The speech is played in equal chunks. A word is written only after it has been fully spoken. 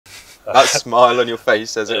That smile on your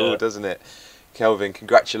face says it all, doesn't it? Kelvin,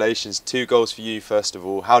 congratulations. 2 goals for you, first of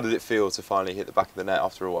all. How did it feel to finally hit the back of the net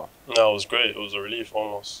after a while? No, it was great. It was a relief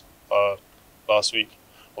almost. Last week,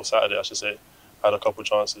 or Saturday I should say, I had a couple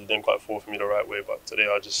chances. It didn't quite fall for me the right way, but today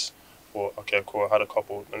I just thought, okay, cool, I had a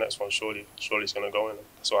couple. The next one, surely it's going to go in.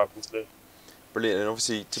 That's what happened today. Brilliant. And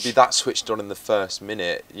obviously, to be that switched on in the first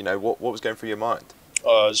minute, you know, what was going through your mind?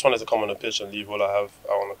 I just wanted to come on the pitch and leave all I have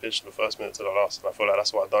out on the pitch from the first minute to the last. And I feel like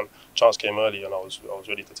that's what I've done. Chance came early and I was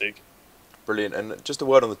ready to take it. Brilliant. And just a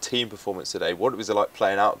word on the team performance today. What was it like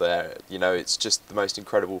playing out there? You know, it's just the most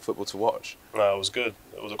incredible football to watch. No, it was good.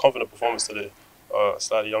 It was a confident performance today. A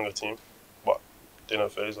slightly younger team, but they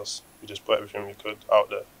didn't faze us. We just put everything we could out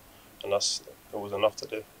there, and it was enough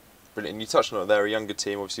today. Brilliant. And you touched on it, they're a younger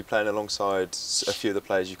team, obviously playing alongside a few of the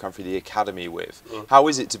players you come through the academy with. How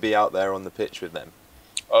is it to be out there on the pitch with them?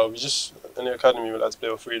 We just, in the academy, we like to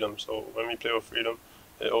play with freedom. So when we play with freedom,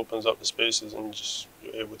 it opens up the spaces and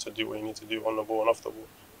you're able to do what you need to do on the ball and off the ball.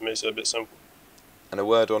 It makes it a bit simple. And a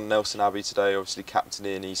word on Nelson Abbey today, obviously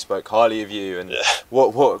captaining, he spoke highly of you. And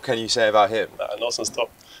what can you say about him? Nelson's top.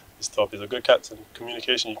 He's top. He's a good captain.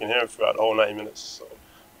 Communication, you can hear him throughout the whole 90 minutes. So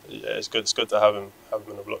yeah, it's good. It's good to have him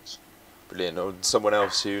in the blocks. Brilliant. Or someone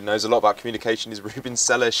else who knows a lot about communication is Ruben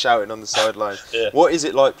Sellés shouting on the sideline. Yeah. What is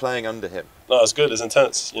it like playing under him? No, it's good. It's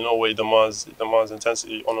intense. You know where he demands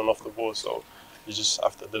intensity on and off the ball. So you just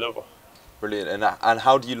have to deliver. Brilliant. And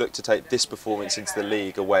how do you look to take this performance into the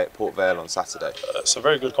league away at Port Vale on Saturday? It's a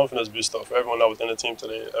very good confidence booster for everyone that was in the team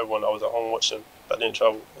today, everyone that was at home watching, that didn't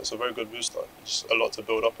travel. It's a very good booster. Just a lot to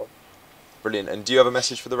build up on. Brilliant. And do you have a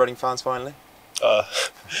message for the Reading fans finally? It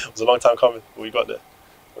was a long time coming, but we got there.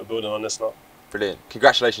 We're building on this now. Brilliant.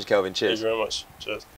 Congratulations, Kelvin. Cheers. Thank you very much. Cheers.